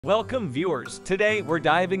Welcome viewers, today we're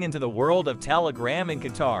diving into the world of Telegram in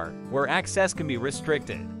Qatar, where access can be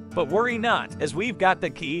restricted. But worry not, as we've got the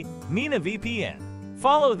key, Mena VPN.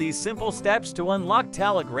 Follow these simple steps to unlock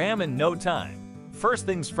Telegram in no time. First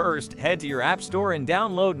things first, head to your App Store and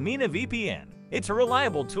download Mena VPN. It's a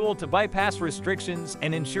reliable tool to bypass restrictions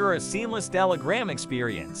and ensure a seamless Telegram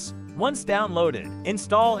experience. Once downloaded,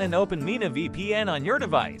 install and open Mena VPN on your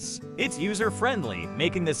device. It's user-friendly,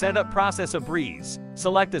 making the setup process a breeze.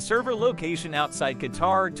 Select a server location outside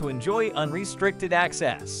Qatar to enjoy unrestricted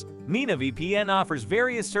access. Mena VPN offers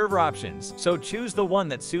various server options, so choose the one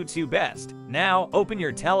that suits you best. Now, open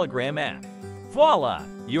your Telegram app. Voila!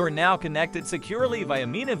 You are now connected securely via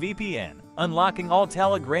Mena VPN, unlocking all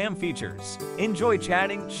Telegram features. Enjoy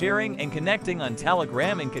chatting, sharing, and connecting on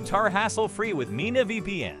Telegram in Qatar hassle-free with Mena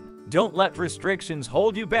VPN. Don't let restrictions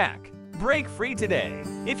hold you back. Break free today.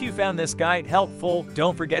 If you found this guide helpful,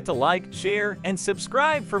 don't forget to like, share, and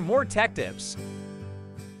subscribe for more tech tips.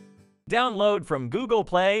 Download from Google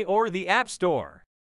Play or the App Store.